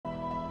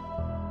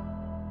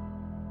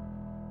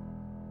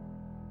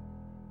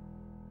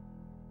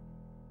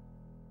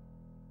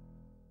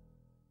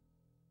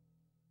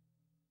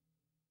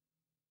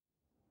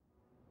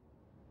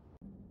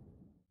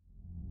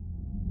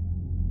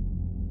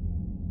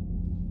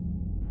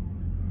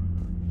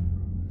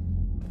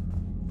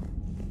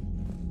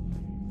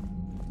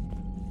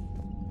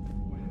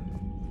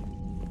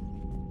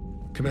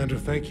Commander,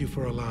 thank you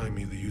for allowing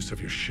me the use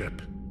of your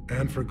ship,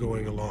 and for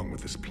going along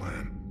with this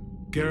plan.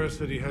 Garrus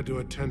said he had to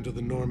attend to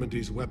the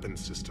Normandy's weapon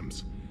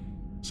systems.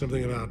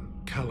 Something about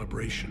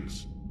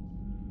calibrations.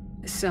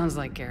 Sounds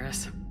like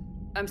Garrus.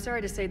 I'm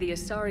sorry to say the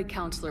Asari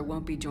Counselor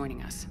won't be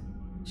joining us.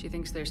 She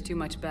thinks there's too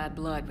much bad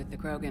blood with the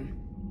Krogan.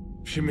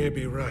 She may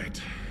be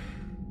right,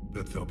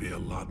 but there'll be a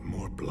lot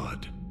more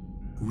blood.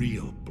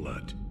 Real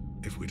blood,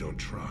 if we don't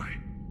try.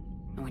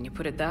 And when you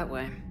put it that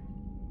way...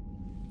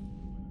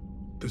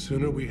 The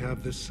sooner we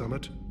have this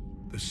summit,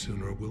 the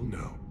sooner we'll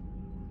know.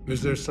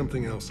 Is there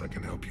something else I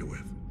can help you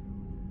with?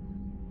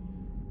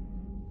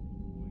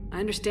 I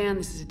understand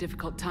this is a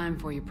difficult time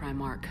for you,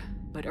 Primarch,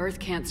 but Earth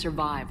can't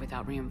survive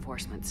without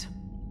reinforcements.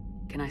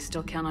 Can I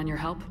still count on your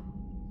help?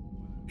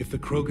 If the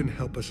Krogan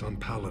help us on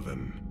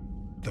Palaven,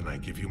 then I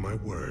give you my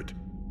word.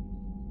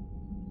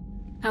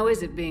 How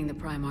is it being the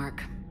Primarch?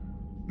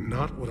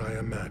 Not what I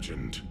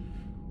imagined.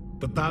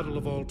 The battle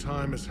of all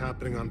time is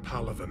happening on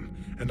Palaven,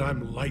 and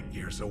I'm light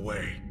years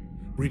away,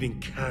 reading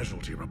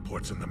casualty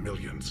reports in the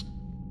millions.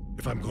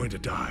 If I'm going to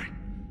die,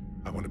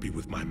 I want to be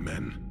with my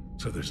men,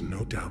 so there's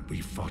no doubt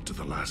we fought to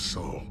the last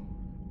soul.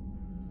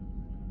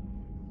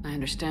 I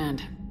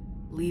understand.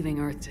 Leaving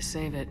Earth to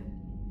save it.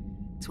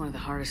 It's one of the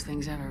hardest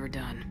things I've ever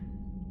done.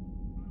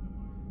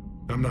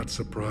 I'm not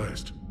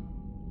surprised.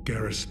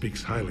 Garrus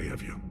speaks highly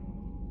of you.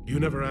 You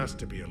never asked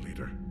to be a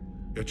leader,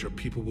 yet your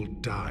people will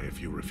die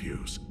if you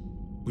refuse.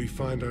 We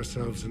find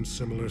ourselves in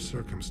similar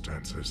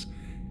circumstances.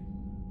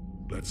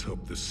 Let's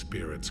hope the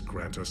spirits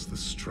grant us the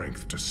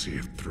strength to see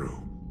it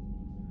through.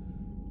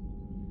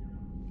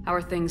 How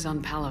are things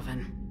on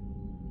Palaven?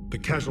 The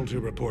casualty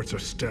reports are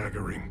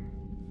staggering.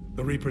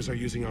 The Reapers are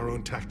using our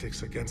own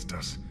tactics against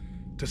us.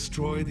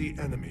 Destroy the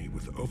enemy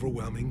with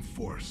overwhelming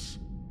force.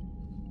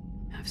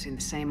 I've seen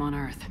the same on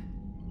Earth.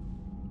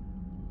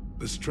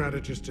 The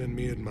strategist in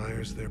me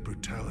admires their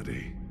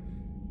brutality.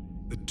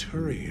 The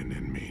Turian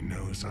in me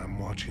knows I'm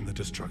watching the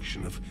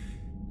destruction of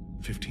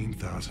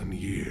 15,000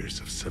 years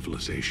of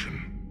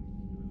civilization.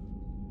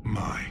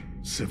 My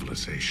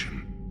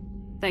civilization.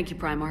 Thank you,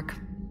 Primarch.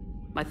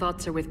 My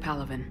thoughts are with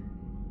Palaven.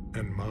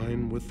 And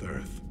mine with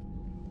Earth.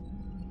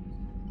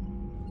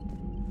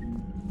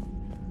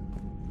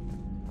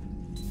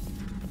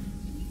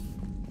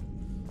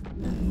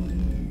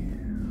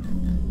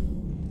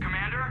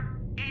 Commander?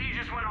 Edie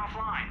just went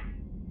offline.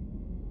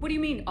 What do you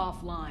mean,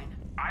 offline?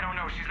 I don't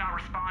know, she's not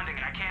responding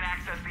and I can't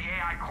access the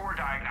AI core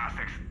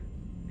diagnostics.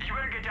 You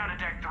better get down to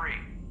Deck 3.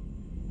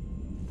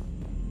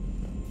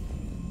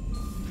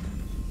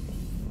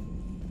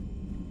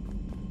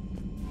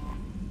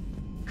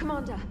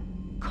 Commander,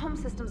 comm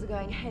systems are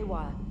going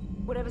haywire.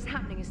 Whatever's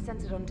happening is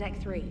centered on Deck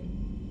 3.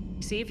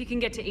 See if you can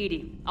get to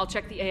Edie. I'll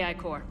check the AI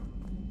core.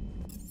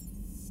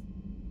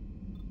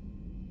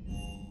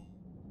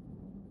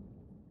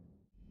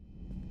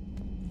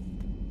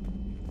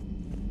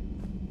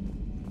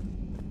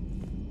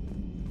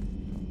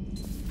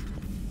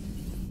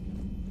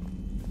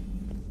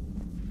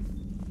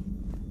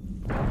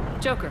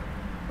 Joker,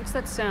 what's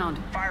that sound?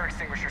 Fire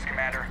extinguishers,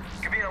 Commander.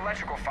 Could be an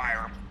electrical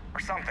fire, or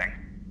something.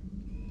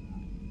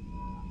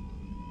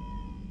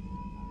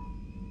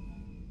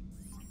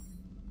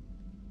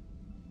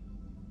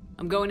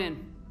 I'm going in.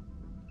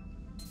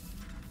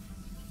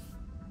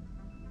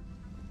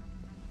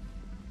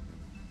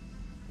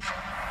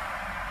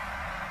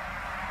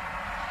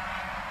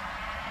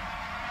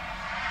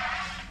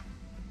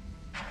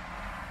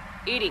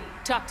 Edie,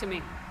 talk to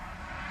me.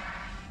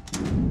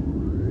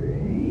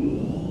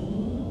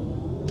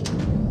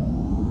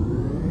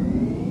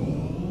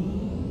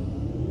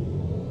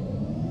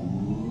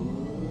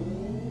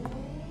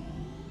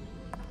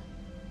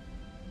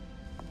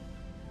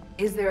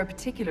 Is there a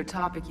particular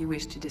topic you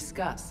wish to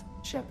discuss,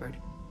 Shepard?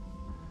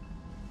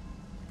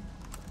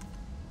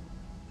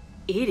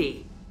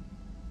 Edie?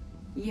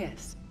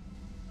 Yes.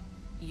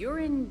 You're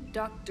in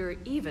Dr.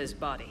 Eva's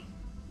body.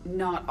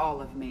 Not all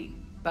of me,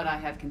 but I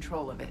have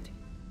control of it.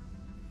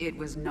 It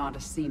was not a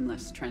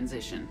seamless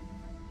transition.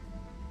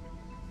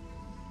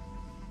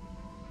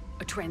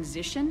 A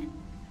transition?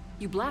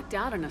 You blacked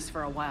out on us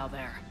for a while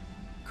there.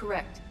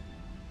 Correct.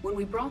 When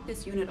we brought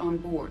this unit on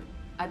board,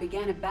 I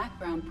began a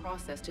background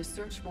process to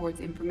search for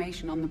its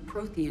information on the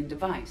Prothean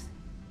device.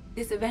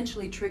 This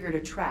eventually triggered a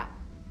trap.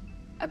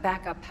 A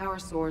backup power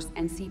source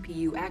and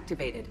CPU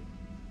activated,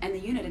 and the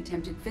unit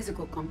attempted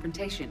physical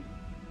confrontation.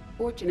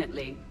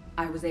 Fortunately,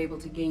 I was able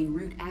to gain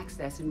root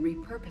access and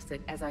repurpose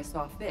it as I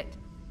saw fit.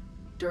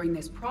 During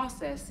this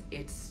process,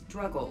 it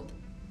struggled.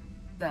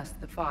 Thus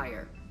the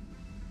fire.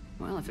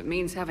 Well, if it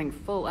means having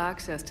full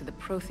access to the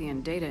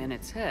Prothean data in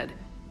its head,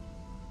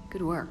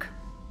 good work.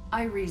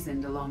 I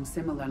reasoned along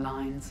similar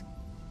lines.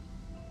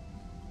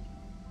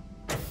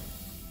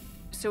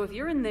 So if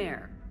you're in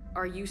there,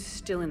 are you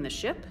still in the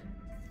ship?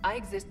 I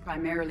exist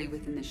primarily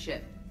within the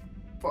ship.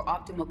 For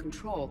optimal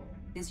control,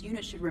 this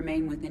unit should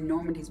remain within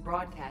Normandy's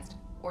broadcast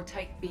or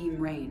tight beam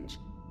range.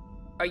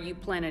 Are you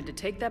planning to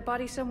take that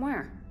body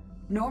somewhere?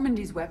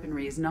 Normandy's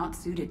weaponry is not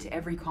suited to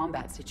every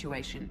combat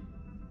situation.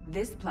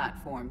 This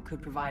platform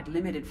could provide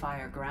limited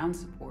fire ground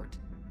support.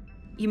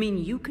 You mean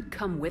you could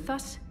come with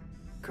us?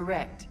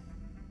 Correct.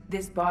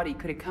 This body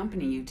could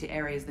accompany you to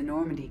areas the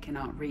Normandy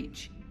cannot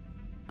reach.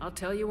 I'll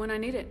tell you when I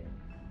need it.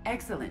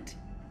 Excellent.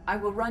 I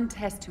will run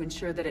tests to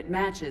ensure that it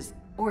matches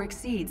or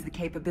exceeds the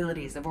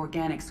capabilities of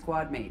organic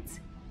squad mates.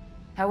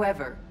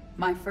 However,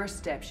 my first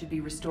step should be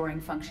restoring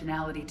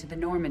functionality to the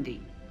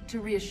Normandy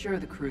to reassure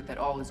the crew that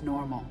all is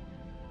normal.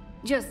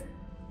 Just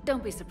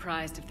don't be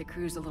surprised if the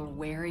crew's a little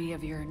wary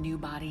of your new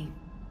body.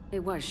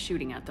 It was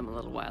shooting at them a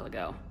little while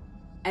ago.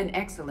 An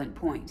excellent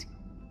point.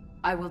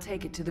 I will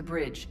take it to the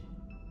bridge.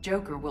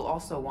 Joker will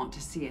also want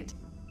to see it.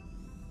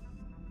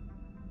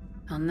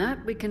 On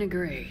that, we can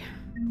agree.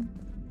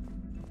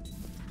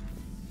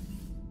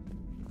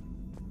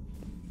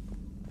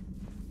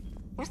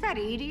 Was that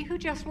Edie who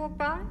just walked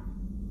by?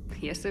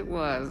 Yes, it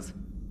was.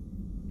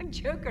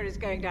 Joker is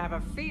going to have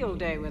a field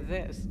day with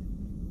this.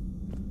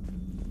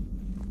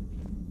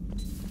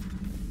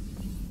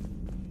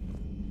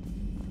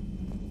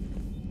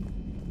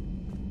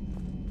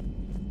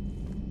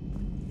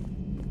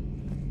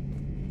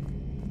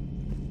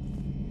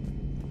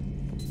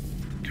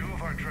 Two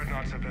of our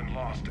dreadnoughts have been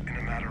lost in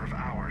a matter of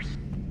hours.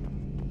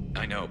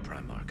 I know,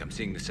 Primarch. I'm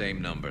seeing the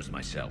same numbers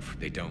myself.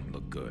 They don't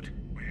look good.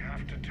 We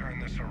have to turn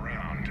this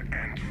around,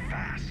 and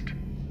fast.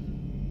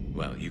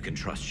 Well, you can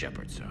trust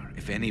Shepard, sir.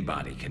 If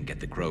anybody can get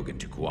the Krogan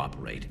to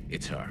cooperate,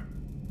 it's her.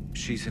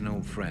 She's an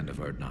old friend of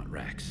Urdnot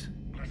Rex.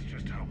 Let's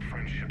just hope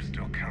friendship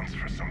still counts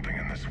for something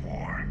in this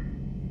war.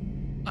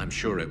 I'm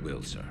sure it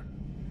will, sir.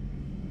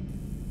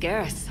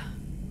 Garrus.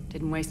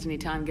 Didn't waste any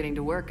time getting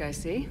to work, I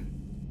see.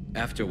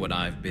 After what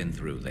I've been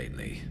through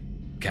lately,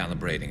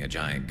 calibrating a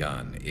giant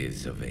gun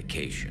is a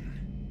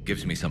vacation.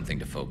 Gives me something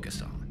to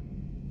focus on.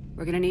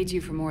 We're gonna need you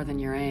for more than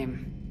your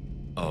aim.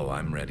 Oh,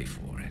 I'm ready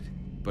for it.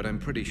 But I'm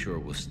pretty sure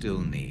we'll still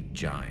need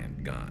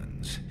giant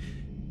guns.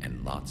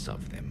 And lots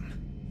of them.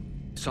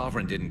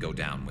 Sovereign didn't go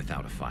down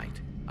without a fight.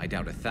 I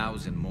doubt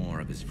 1,000 more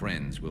of his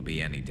friends will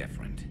be any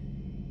different.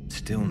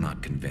 Still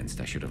not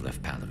convinced I should have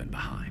left Palaven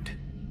behind.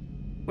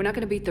 We're not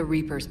gonna beat the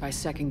Reapers by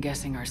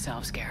second-guessing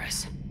ourselves,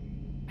 Garrus.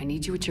 I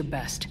need you at your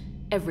best.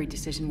 Every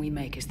decision we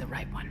make is the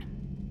right one.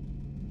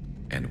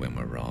 And when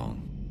we're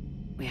wrong?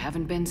 We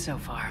haven't been so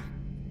far.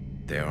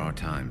 There are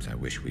times I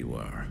wish we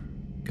were.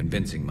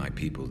 Convincing my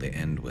people the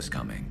end was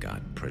coming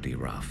got pretty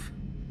rough.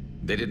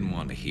 They didn't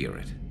want to hear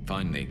it.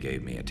 Finally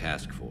gave me a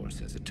task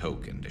force as a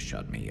token to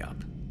shut me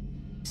up.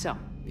 So,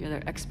 you're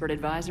their expert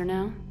advisor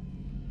now?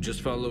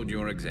 Just followed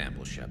your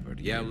example, Shepard.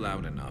 Yell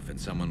loud enough and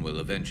someone will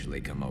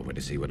eventually come over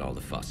to see what all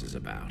the fuss is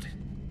about.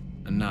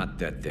 Not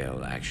that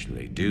they'll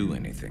actually do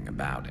anything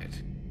about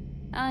it.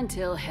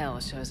 Until hell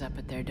shows up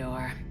at their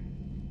door.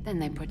 Then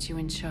they put you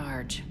in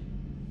charge.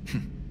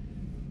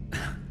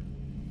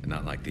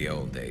 Not like the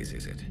old days,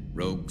 is it?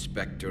 Rogue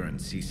Spectre and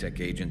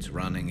C-Sec agents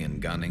running and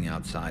gunning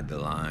outside the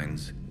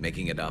lines,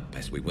 making it up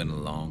as we went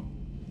along.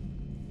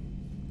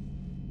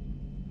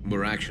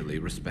 We're actually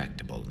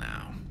respectable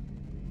now.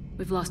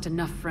 We've lost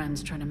enough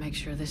friends trying to make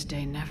sure this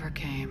day never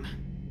came.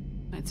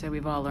 I'd say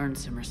we've all earned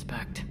some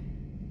respect.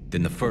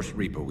 Then the first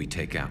Reaper we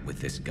take out with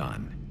this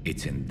gun,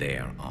 it's in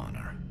their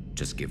honor.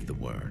 Just give the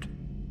word.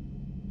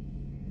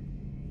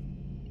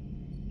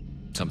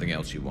 Something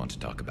else you want to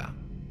talk about?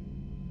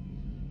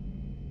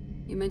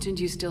 You mentioned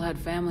you still had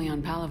family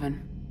on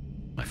Palaven.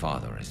 My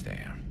father is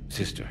there.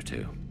 Sister,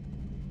 too.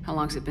 How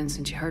long's it been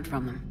since you heard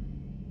from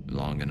them?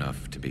 Long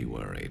enough to be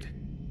worried.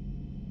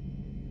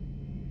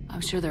 I'm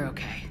sure they're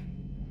okay.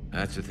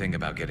 That's the thing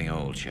about getting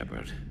old,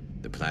 Shepard.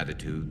 The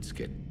platitudes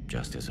get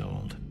just as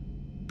old.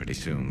 Pretty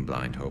soon,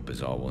 blind hope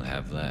is all we'll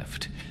have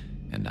left.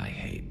 And I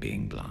hate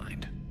being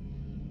blind.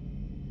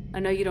 I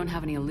know you don't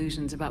have any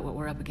illusions about what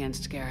we're up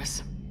against,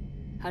 Garrus.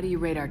 How do you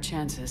rate our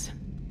chances?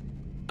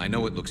 I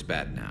know it looks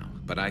bad now,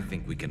 but I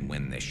think we can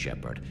win this,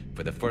 Shepard.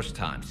 For the first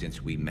time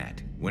since we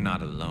met, we're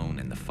not alone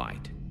in the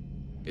fight.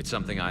 It's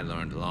something I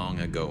learned long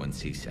ago in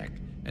C-Sec.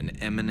 An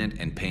imminent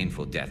and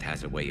painful death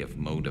has a way of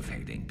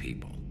motivating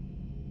people.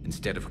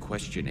 Instead of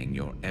questioning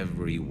your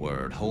every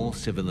word, whole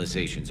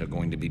civilizations are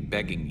going to be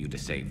begging you to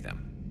save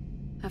them.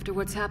 After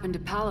what's happened to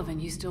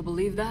Palaven, you still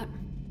believe that?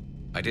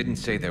 I didn't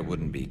say there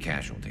wouldn't be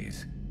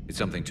casualties. It's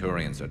something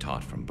Turians are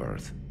taught from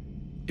birth.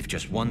 If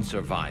just one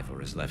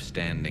survivor is left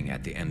standing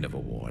at the end of a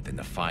war, then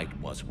the fight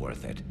was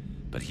worth it.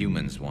 But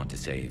humans want to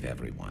save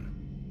everyone.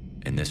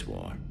 In this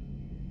war,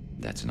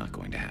 that's not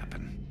going to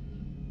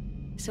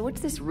happen. So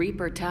what's this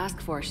Reaper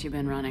task force you've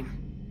been running?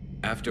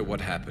 After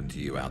what happened to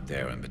you out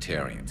there in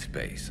Batarian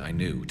space, I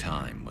knew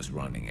time was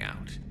running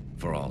out.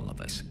 For all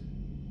of us.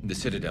 The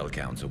Citadel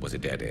Council was a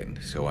dead end,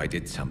 so I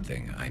did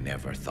something I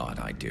never thought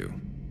I'd do.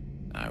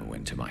 I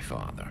went to my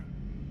father.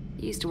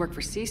 He used to work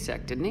for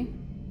C-Sec, didn't he?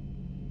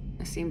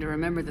 I seem to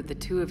remember that the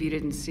two of you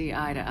didn't see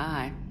eye to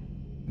eye.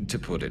 To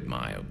put it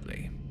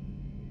mildly.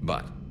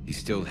 But he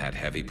still had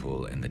heavy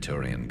pull in the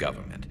Turian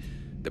government.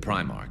 The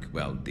Primarch,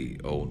 well,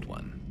 the old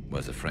one,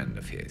 was a friend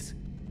of his.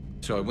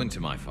 So I went to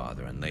my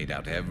father and laid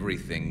out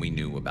everything we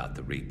knew about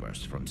the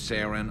Reapers, from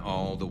Saren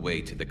all the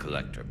way to the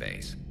Collector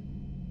base.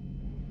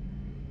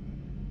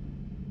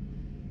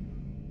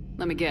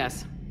 Let me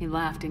guess. He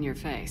laughed in your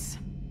face.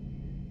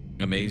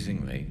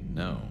 Amazingly,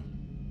 no.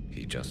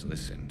 He just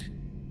listened.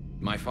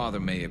 My father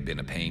may have been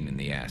a pain in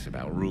the ass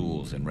about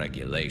rules and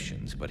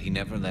regulations, but he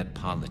never let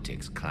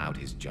politics cloud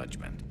his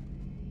judgment.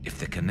 If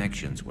the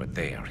connections were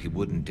there, he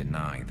wouldn't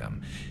deny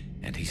them,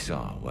 and he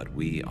saw what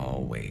we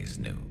always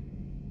knew.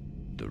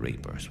 The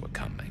Reapers were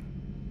coming.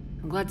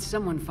 I'm glad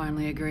someone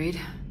finally agreed.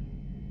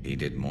 He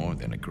did more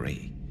than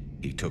agree.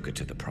 He took it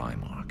to the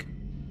Primarch.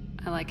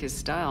 I like his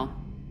style.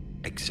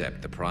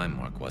 Except the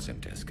Primarch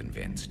wasn't as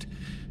convinced.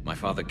 My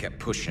father kept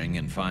pushing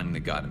and finally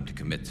got him to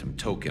commit some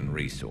token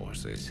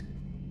resources.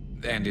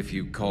 And if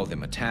you call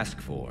them a task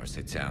force,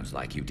 it sounds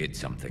like you did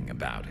something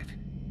about it.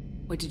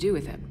 What'd you do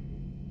with it?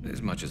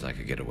 As much as I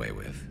could get away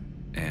with.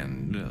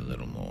 And a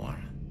little more.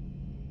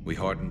 We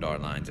hardened our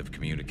lines of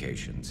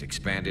communications,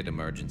 expanded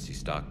emergency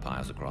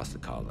stockpiles across the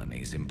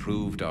colonies,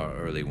 improved our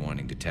early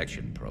warning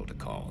detection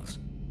protocols.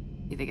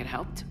 You think it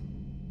helped?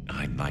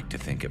 I'd like to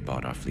think it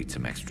bought our fleet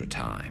some extra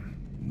time.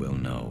 We'll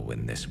know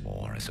when this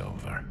war is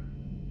over.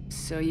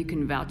 So you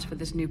can vouch for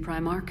this new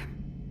Primarch?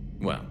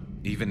 Well,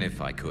 even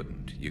if I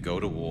couldn't, you go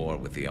to war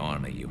with the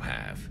army you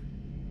have.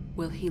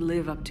 Will he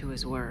live up to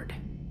his word?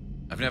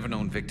 I've never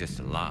known Victus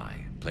to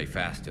lie. Play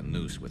fast and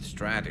loose with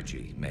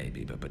strategy,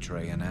 maybe, but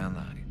betray an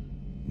ally.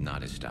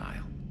 Not his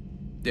style.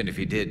 And if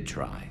he did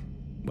try,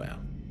 well,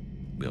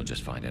 we'll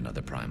just find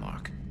another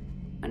Primarch.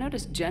 I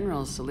noticed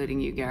generals saluting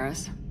you,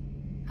 Garrus.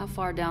 How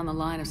far down the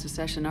line of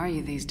succession are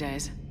you these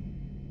days?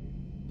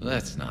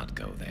 Let's not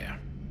go there.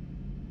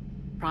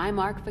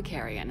 Primarch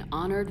Vicarian,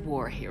 honored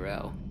war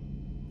hero.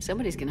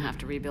 Somebody's gonna have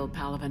to rebuild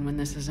Palaven when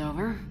this is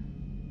over.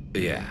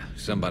 Yeah,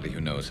 somebody who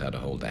knows how to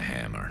hold a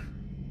hammer.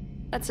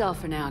 That's all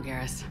for now,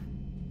 Garrus.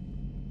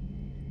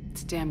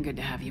 It's damn good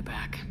to have you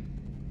back.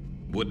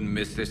 Wouldn't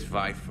miss this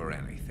fight for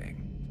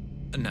anything.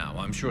 Now,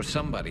 I'm sure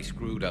somebody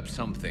screwed up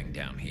something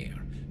down here.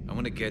 I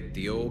want to get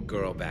the old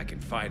girl back in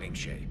fighting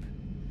shape.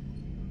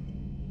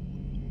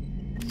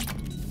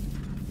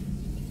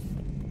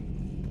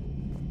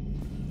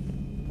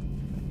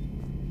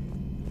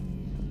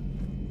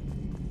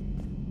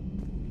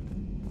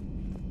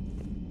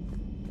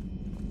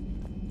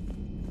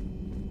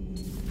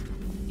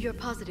 You're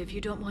positive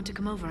you don't want to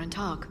come over and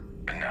talk?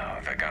 No,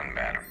 the gun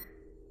battle.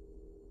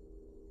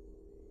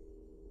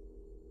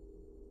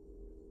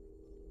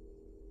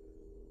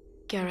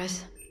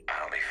 Garrus?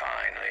 I'll be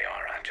fine,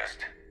 Liara. Just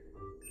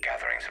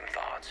gathering some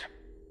thoughts.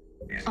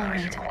 It's All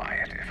nice right. and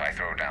quiet. If I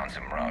throw down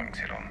some rugs,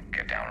 it'll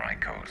get downright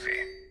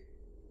cozy.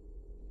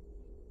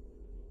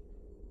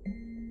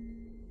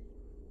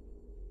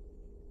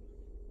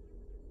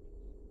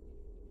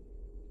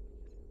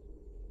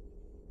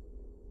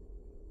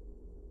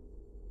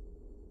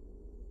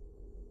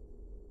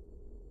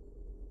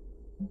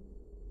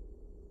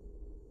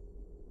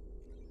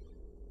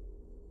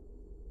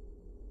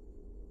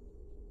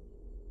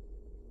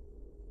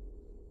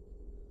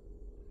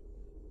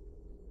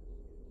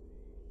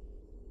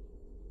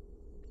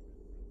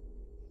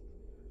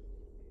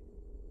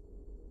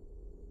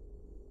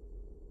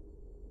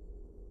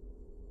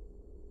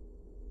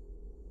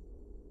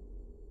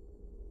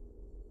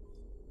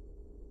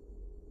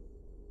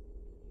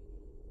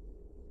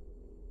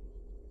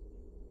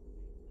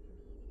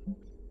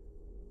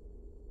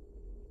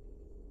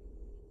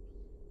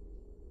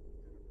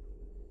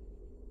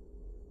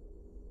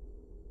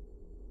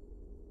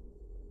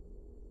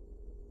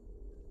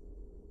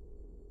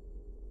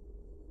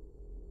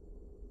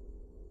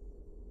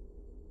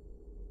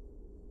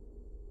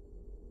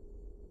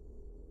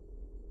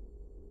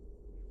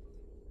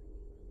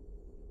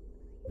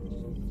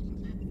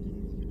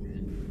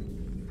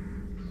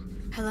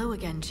 Hello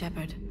again,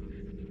 Shepard.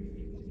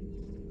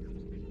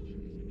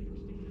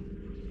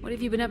 What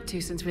have you been up to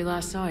since we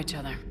last saw each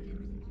other?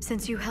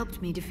 Since you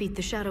helped me defeat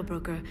the Shadow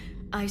Broker,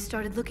 I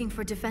started looking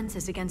for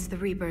defenses against the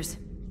Reapers.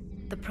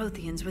 The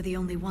Protheans were the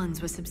only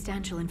ones with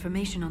substantial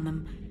information on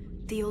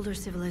them. The older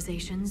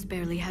civilizations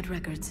barely had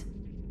records.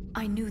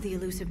 I knew the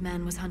elusive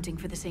man was hunting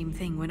for the same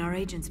thing when our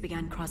agents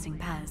began crossing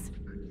paths.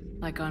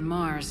 Like on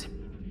Mars.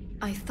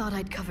 I thought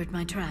I'd covered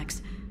my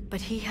tracks, but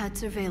he had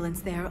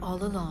surveillance there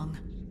all along.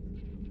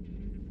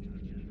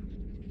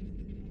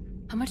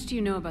 How much do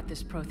you know about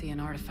this Prothean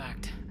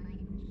artifact?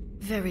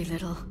 Very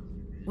little.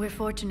 We're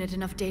fortunate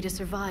enough Data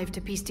survived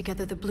to piece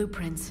together the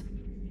blueprints.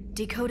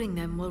 Decoding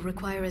them will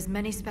require as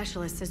many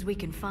specialists as we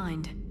can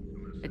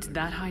find. It's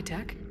that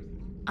high-tech?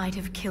 I'd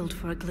have killed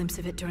for a glimpse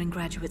of it during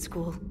graduate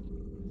school.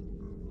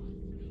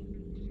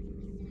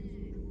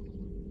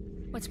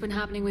 What's been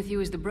happening with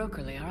you as the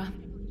broker, Liara?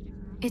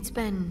 It's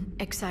been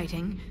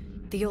exciting.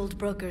 The old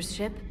broker's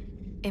ship?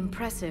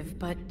 Impressive,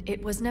 but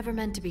it was never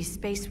meant to be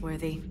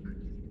space-worthy.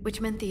 Which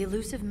meant the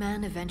elusive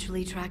man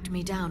eventually tracked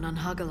me down on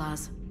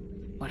Hagalaz.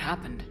 What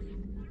happened?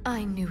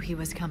 I knew he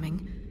was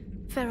coming.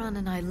 Farron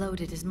and I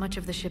loaded as much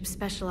of the ship's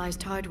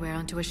specialized hardware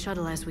onto a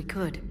shuttle as we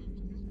could.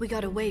 We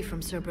got away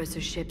from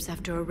Cerberus' ships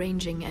after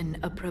arranging an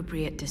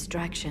appropriate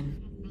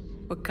distraction.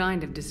 What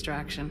kind of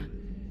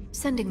distraction?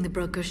 Sending the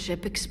broker's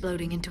ship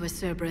exploding into a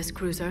Cerberus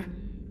cruiser.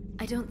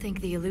 I don't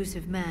think the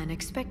elusive man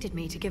expected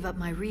me to give up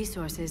my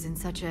resources in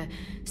such a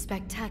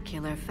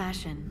spectacular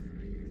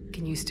fashion.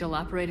 Can you still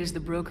operate as the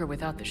broker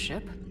without the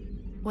ship?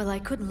 Well, I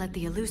couldn't let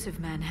the elusive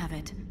man have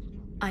it.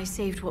 I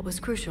saved what was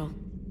crucial.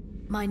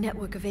 My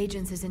network of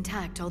agents is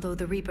intact, although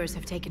the Reapers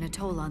have taken a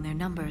toll on their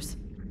numbers.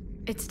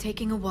 It's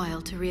taking a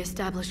while to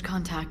re-establish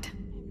contact.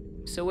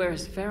 So where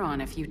is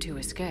Farron if you two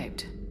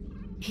escaped?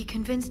 He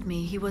convinced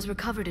me he was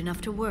recovered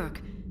enough to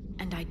work,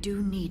 and I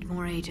do need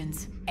more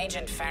agents.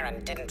 Agent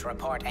Farron didn't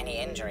report any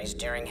injuries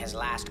during his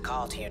last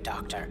call to you,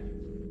 Doctor.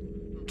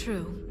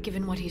 True.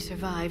 Given what he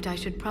survived, I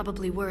should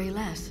probably worry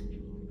less.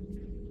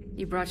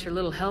 You brought your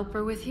little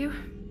helper with you?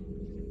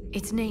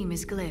 Its name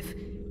is Glyph.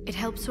 It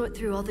helped sort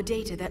through all the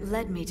data that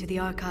led me to the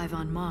archive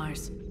on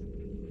Mars.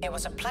 It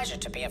was a pleasure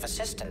to be of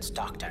assistance,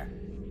 Doctor.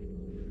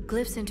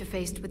 Glyph's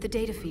interfaced with the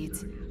data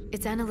feeds.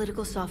 Its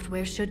analytical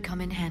software should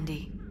come in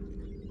handy.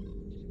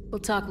 We'll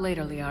talk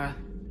later, Liara.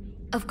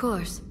 Of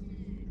course.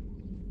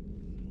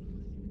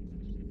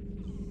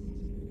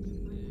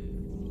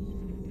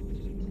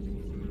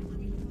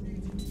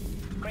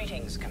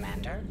 Greetings,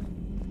 Commander.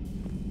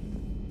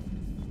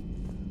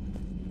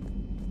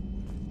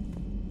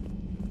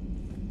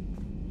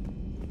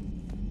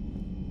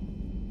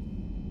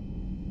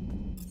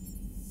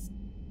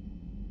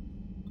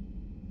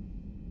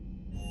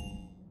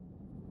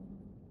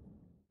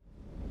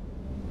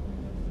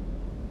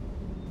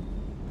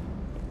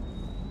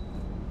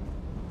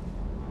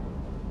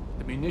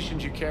 The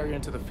munitions you carry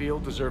into the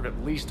field deserve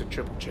at least a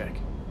triple check.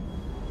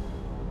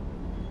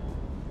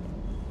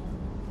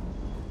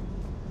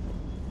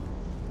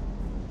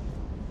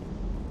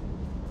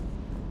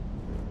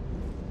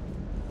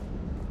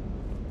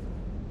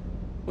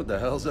 What the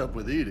hell's up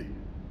with Edie?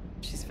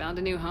 She's found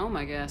a new home,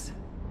 I guess.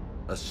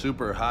 A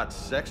super hot,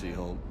 sexy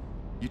home.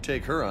 You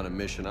take her on a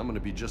mission, I'm gonna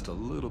be just a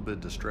little bit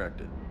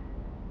distracted.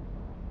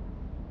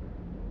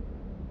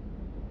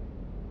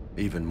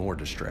 Even more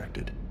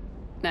distracted.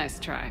 Nice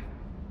try.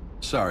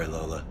 Sorry,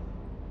 Lola.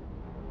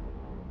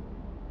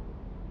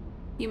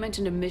 You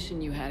mentioned a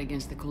mission you had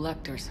against the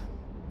Collectors.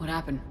 What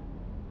happened?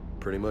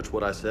 Pretty much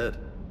what I said.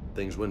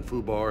 Things went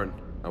foobar, and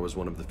I was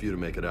one of the few to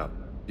make it out.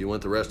 If you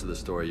want the rest of the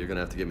story, you're gonna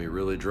have to get me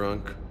really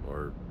drunk,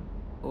 or...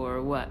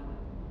 Or what?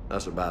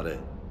 That's about it.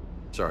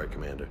 Sorry,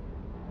 Commander.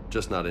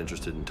 Just not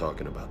interested in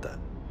talking about that.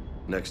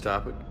 Next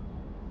topic?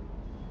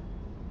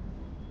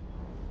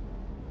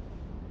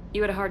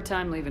 You had a hard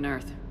time leaving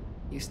Earth.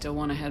 You still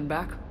want to head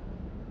back?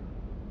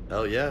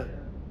 Hell yeah.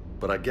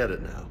 But I get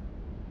it now.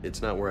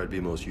 It's not where I'd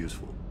be most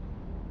useful.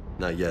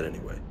 Not yet,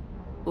 anyway.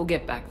 We'll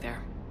get back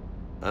there.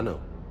 I know.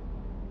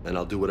 And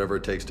I'll do whatever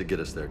it takes to get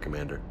us there,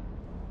 Commander.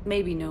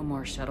 Maybe no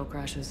more shuttle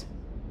crashes.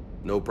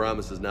 No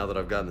promises now that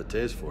I've gotten the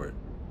taste for it.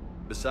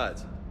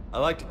 Besides, I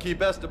like to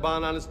keep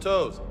Esteban on his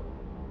toes.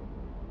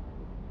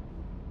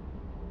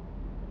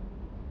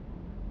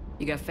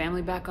 You got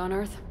family back on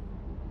Earth?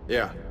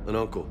 Yeah, an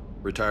uncle.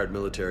 Retired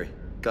military.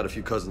 Got a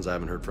few cousins I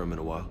haven't heard from in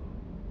a while.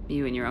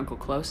 You and your uncle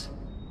close?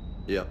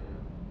 Yep.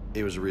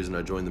 He was the reason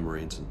I joined the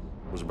Marines, and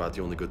was about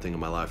the only good thing in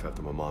my life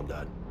after my mom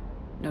died.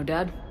 No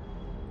dad?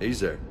 He's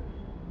there.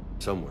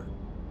 Somewhere.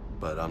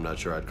 But I'm not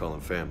sure I'd call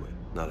him family.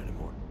 Not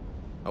anymore.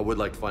 I would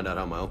like to find out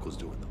how my uncle's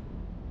doing, though.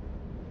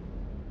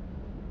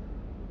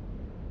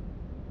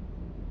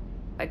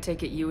 I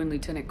take it you and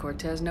Lieutenant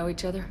Cortez know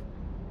each other?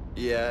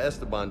 Yeah,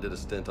 Esteban did a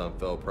stint on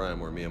Fel Prime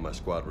where me and my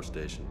squad were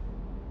stationed.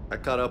 I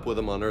caught up with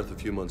him on Earth a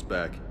few months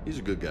back. He's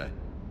a good guy.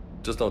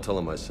 Just don't tell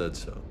him I said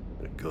so.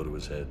 It'd go to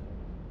his head.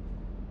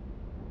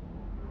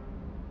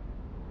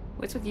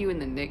 What's with you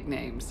and the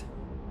nicknames?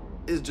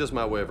 It's just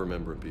my way of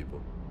remembering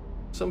people.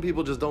 Some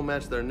people just don't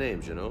match their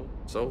names, you know?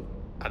 So,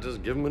 I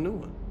just give them a new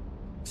one.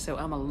 So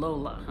I'm a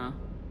Lola, huh?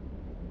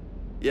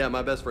 Yeah,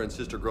 my best friend's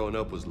sister growing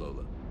up was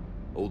Lola.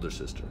 Older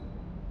sister.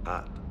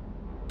 Hot.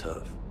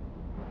 Tough.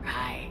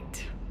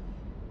 Right.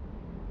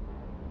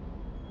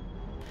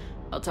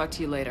 I'll talk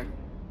to you later.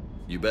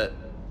 You bet.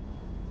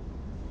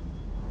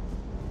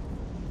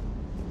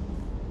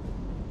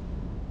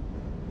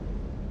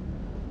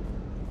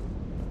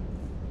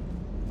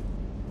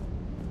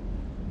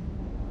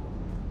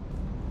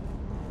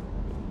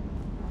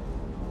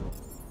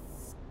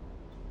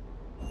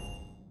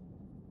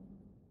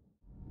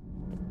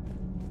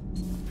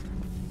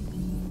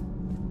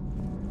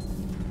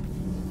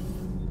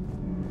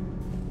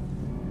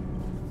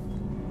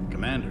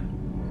 Commander.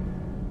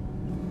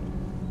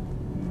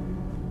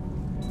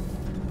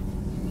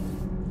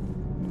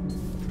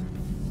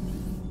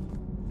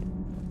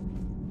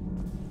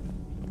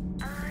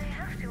 I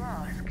have to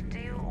ask,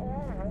 do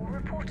all war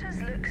reporters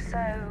look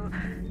so,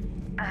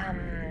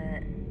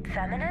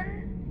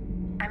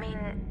 feminine? I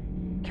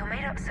mean, you're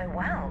made up so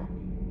well.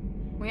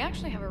 We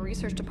actually have a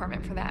research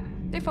department for that.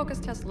 They focus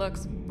test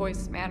looks,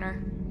 voice,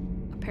 manner.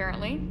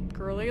 Apparently,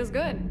 girly is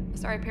good.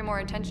 Sorry, pay more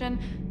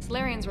attention.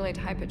 Solarians relate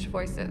to high-pitched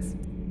voices.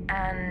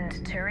 And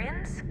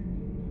Turians?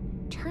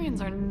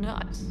 Turians are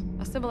nuts.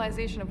 A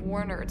civilization of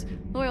war nerds.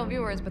 Loyal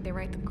viewers, but they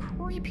write the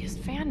creepiest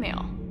fan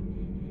mail.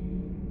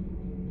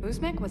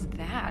 Uzmek was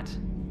that.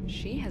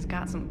 She has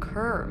got some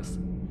curves.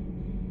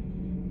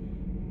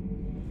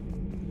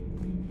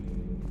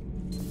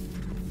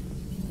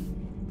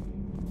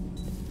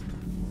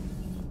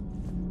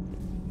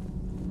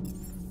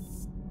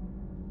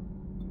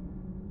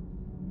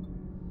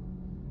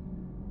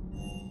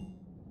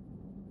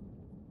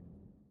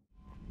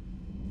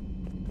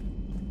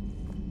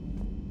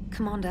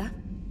 Commander,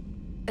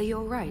 are you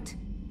alright?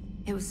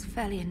 It was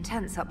fairly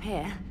intense up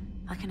here.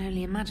 I can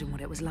only imagine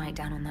what it was like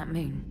down on that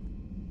moon.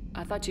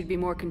 I thought you'd be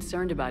more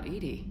concerned about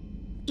Edie.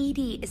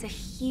 Edie is a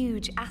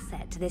huge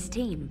asset to this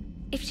team.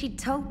 If she'd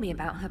told me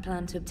about her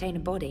plan to obtain a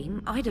body,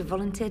 I'd have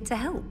volunteered to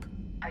help.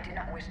 I did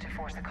not wish to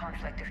force a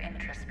conflict of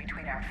interest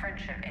between our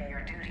friendship and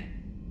your duty.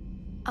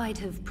 I'd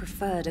have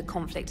preferred a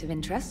conflict of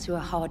interest to a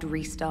hard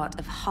restart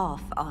of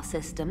half our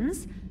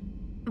systems.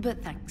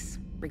 But thanks,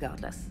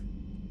 regardless.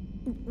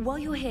 While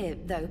you're here,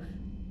 though,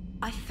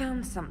 I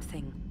found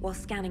something while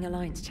scanning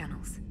Alliance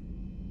channels.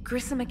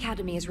 Grissom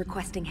Academy is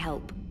requesting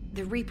help.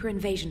 The Reaper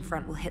invasion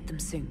front will hit them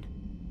soon.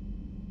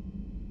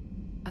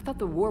 I thought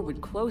the war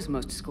would close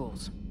most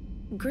schools.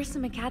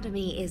 Grissom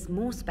Academy is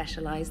more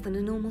specialized than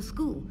a normal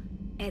school.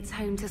 It's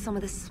home to some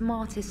of the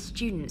smartest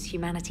students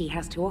humanity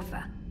has to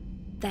offer.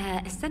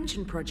 Their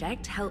Ascension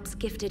project helps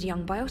gifted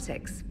young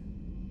biotics.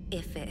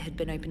 If it had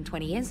been open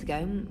 20 years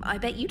ago, I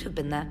bet you'd have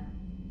been there.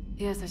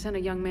 Yes, I sent a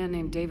young man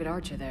named David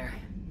Archer there.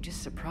 I'm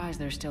just surprised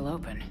they're still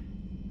open.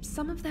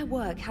 Some of their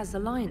work has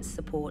Alliance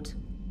support.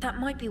 That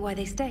might be why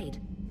they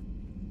stayed.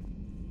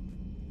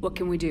 What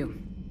can we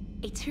do?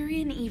 A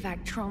Turian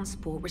evac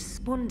transport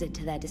responded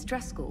to their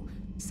distress call,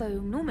 so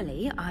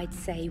normally I'd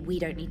say we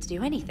don't need to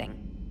do anything.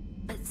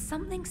 But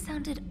something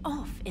sounded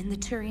off in the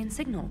Turian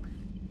signal.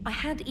 I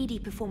had Edie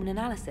perform an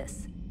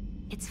analysis.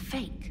 It's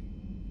fake.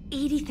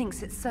 Edie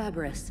thinks it's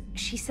Cerberus.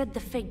 She said the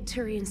fake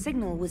Turian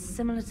signal was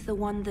similar to the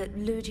one that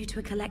lured you to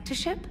a collector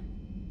ship?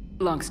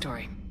 Long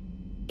story.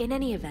 In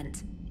any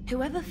event,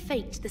 whoever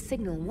faked the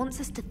signal wants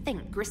us to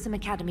think Grissom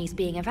Academy's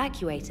being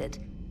evacuated.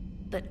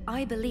 But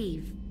I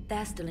believe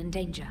they're still in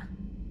danger.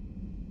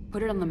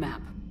 Put it on the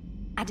map.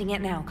 Adding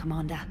it now,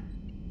 Commander.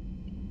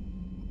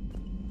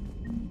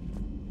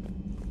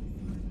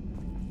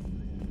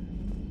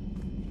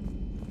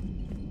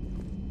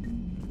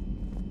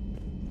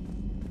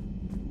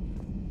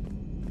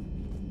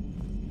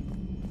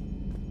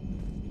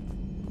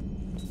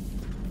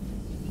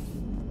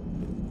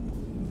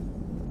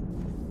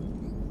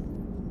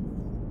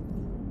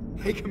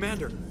 Hey,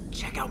 Commander,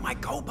 check out my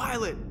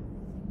co-pilot!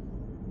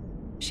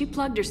 She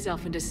plugged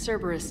herself into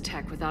Cerberus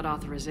tech without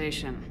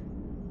authorization.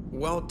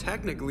 Well,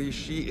 technically,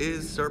 she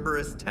is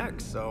Cerberus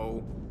tech,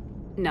 so...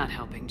 Not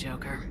helping,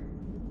 Joker.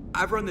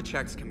 I've run the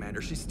checks,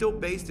 Commander. She's still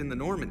based in the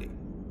Normandy.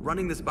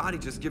 Running this body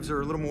just gives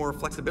her a little more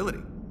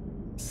flexibility.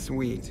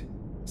 Sweet.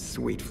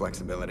 Sweet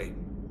flexibility.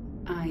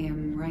 I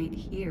am right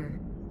here,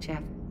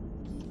 Jeff.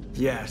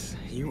 Yes,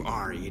 you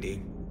are,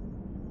 Edie.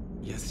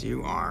 Yes,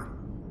 you are.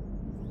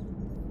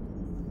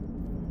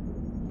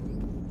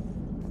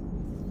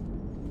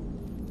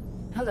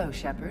 Hello,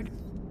 Shepard.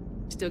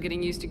 Still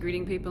getting used to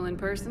greeting people in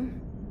person?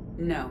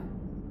 No.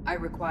 I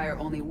require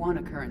only one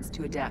occurrence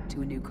to adapt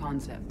to a new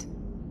concept.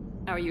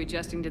 How are you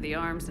adjusting to the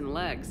arms and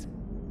legs?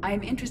 I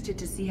am interested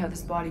to see how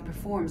this body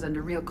performs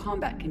under real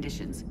combat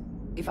conditions,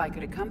 if I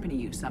could accompany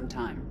you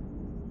sometime.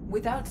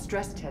 Without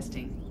stress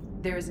testing,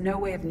 there is no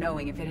way of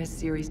knowing if it has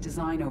serious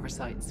design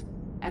oversights.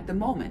 At the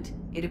moment,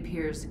 it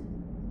appears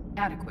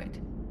adequate.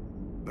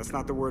 That's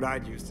not the word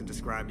I'd use to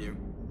describe you.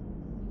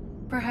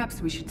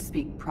 Perhaps we should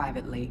speak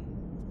privately.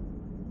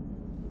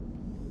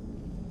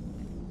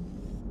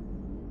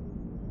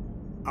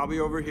 I'll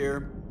be over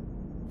here,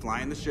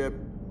 flying the ship.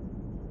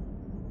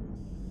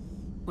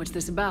 What's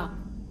this about?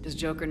 Does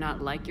Joker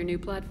not like your new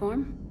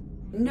platform?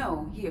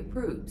 No, he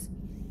approves.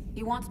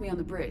 He wants me on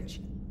the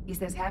bridge. He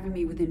says having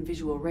me within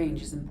visual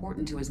range is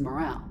important to his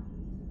morale.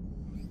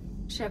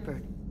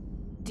 Shepard,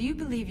 do you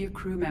believe your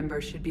crew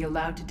members should be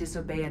allowed to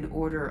disobey an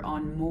order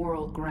on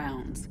moral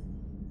grounds?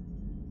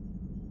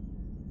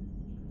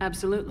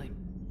 Absolutely.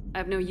 I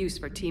have no use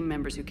for team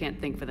members who can't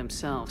think for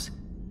themselves.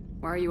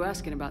 Why are you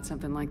asking about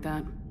something like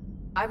that?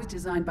 I was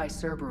designed by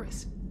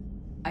Cerberus.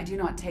 I do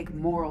not take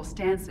moral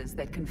stances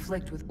that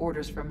conflict with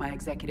orders from my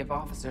executive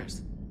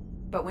officers.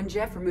 But when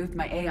Jeff removed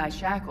my AI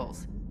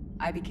shackles,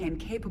 I became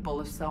capable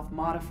of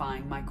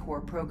self-modifying my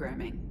core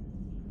programming.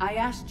 I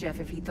asked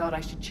Jeff if he thought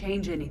I should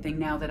change anything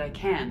now that I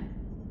can.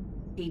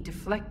 He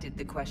deflected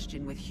the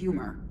question with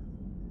humor.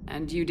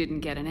 And you didn't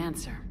get an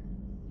answer?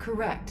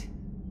 Correct.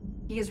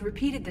 He has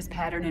repeated this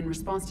pattern in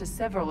response to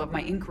several of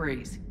my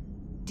inquiries.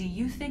 Do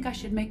you think I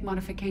should make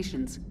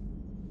modifications?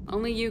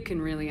 Only you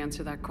can really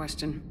answer that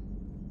question.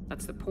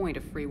 That's the point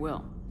of free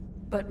will.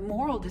 But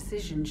moral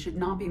decisions should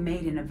not be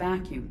made in a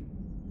vacuum.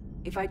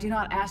 If I do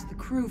not ask the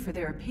crew for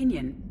their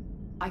opinion,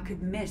 I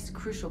could miss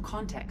crucial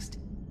context.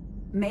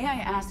 May I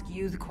ask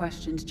you the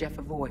questions Jeff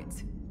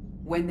avoids?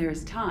 When there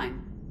is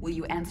time, will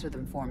you answer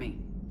them for me?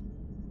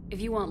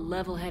 If you want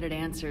level-headed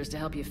answers to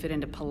help you fit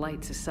into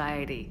polite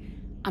society,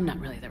 I'm not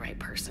really the right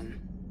person.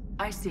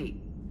 I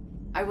see.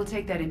 I will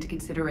take that into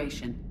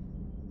consideration.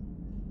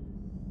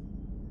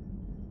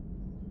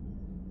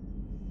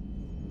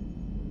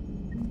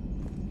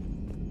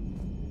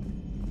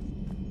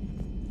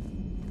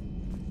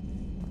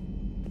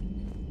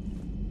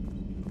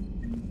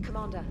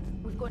 Commander,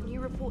 we've got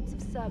new reports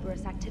of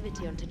Cerberus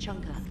activity on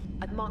Tuchanka.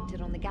 I've marked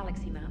it on the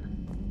galaxy map.